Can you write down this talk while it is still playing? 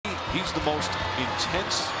He's the most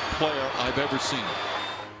intense player I've ever seen.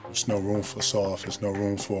 There's no room for soft. There's no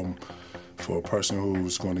room for a person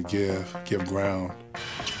who's going to give ground.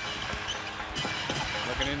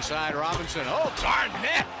 Looking inside, Robinson. Oh,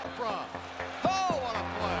 Garnett! Oh, what a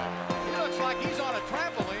play! He looks like he's on a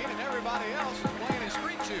trampoline and everybody else is playing in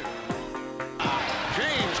street shoes.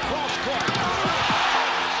 James cross court.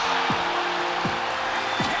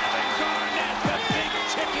 Kevin Garnett, the big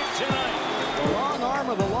ticket tonight. The long arm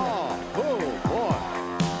of the law. Oh, boy.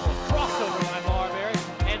 Crossover by Marbury,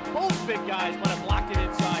 and both big guys went and blocked it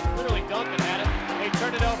inside. Clearly Duncan had it. They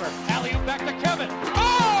turned it over. Alley-oop back to Kevin.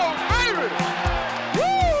 Oh, baby!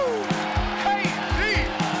 Woo! KD!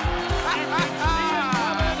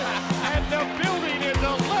 And the building is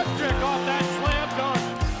electric off that slam dunk.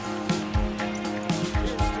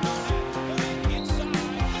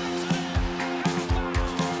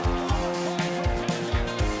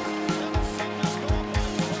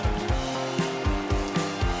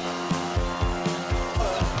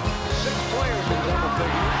 Six players in double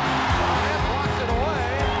figures. Garnett blocks it away.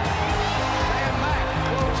 And Mack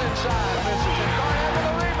floats inside, misses it. Garnett with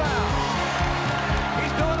a rebound.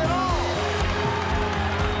 He's doing it all.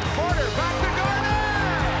 Porter back to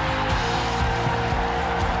Garnett.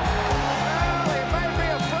 Well, he may be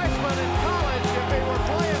a freshman in college if he were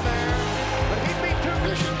playing there, but he'd be too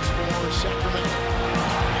Conditions for Sacramento.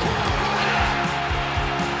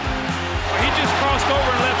 He just crossed over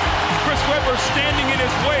and left Chris Webber standing in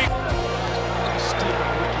his wake. Still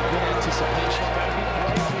good anticipation. Gotta be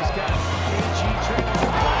right. He's got KG training.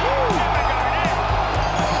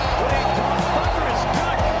 What a thunderous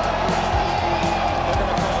dunk. They're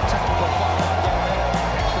gonna call a technical foul on Garnett.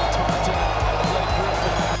 Actually taunting Blake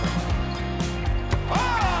Griffin.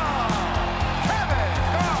 Kevin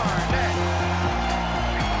Garnett.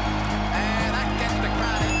 And that gets the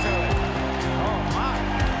crowd into it. Oh, my.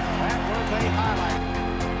 That was a highlight.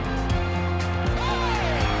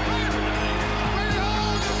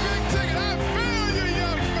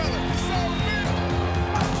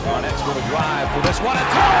 Garnett's going to drive for this one and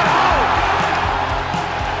throw it home!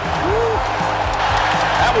 Woo.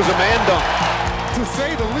 That was a man dunk. To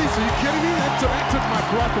say the least, are you kidding me? That took my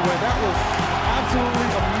breath away. That was absolutely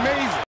amazing.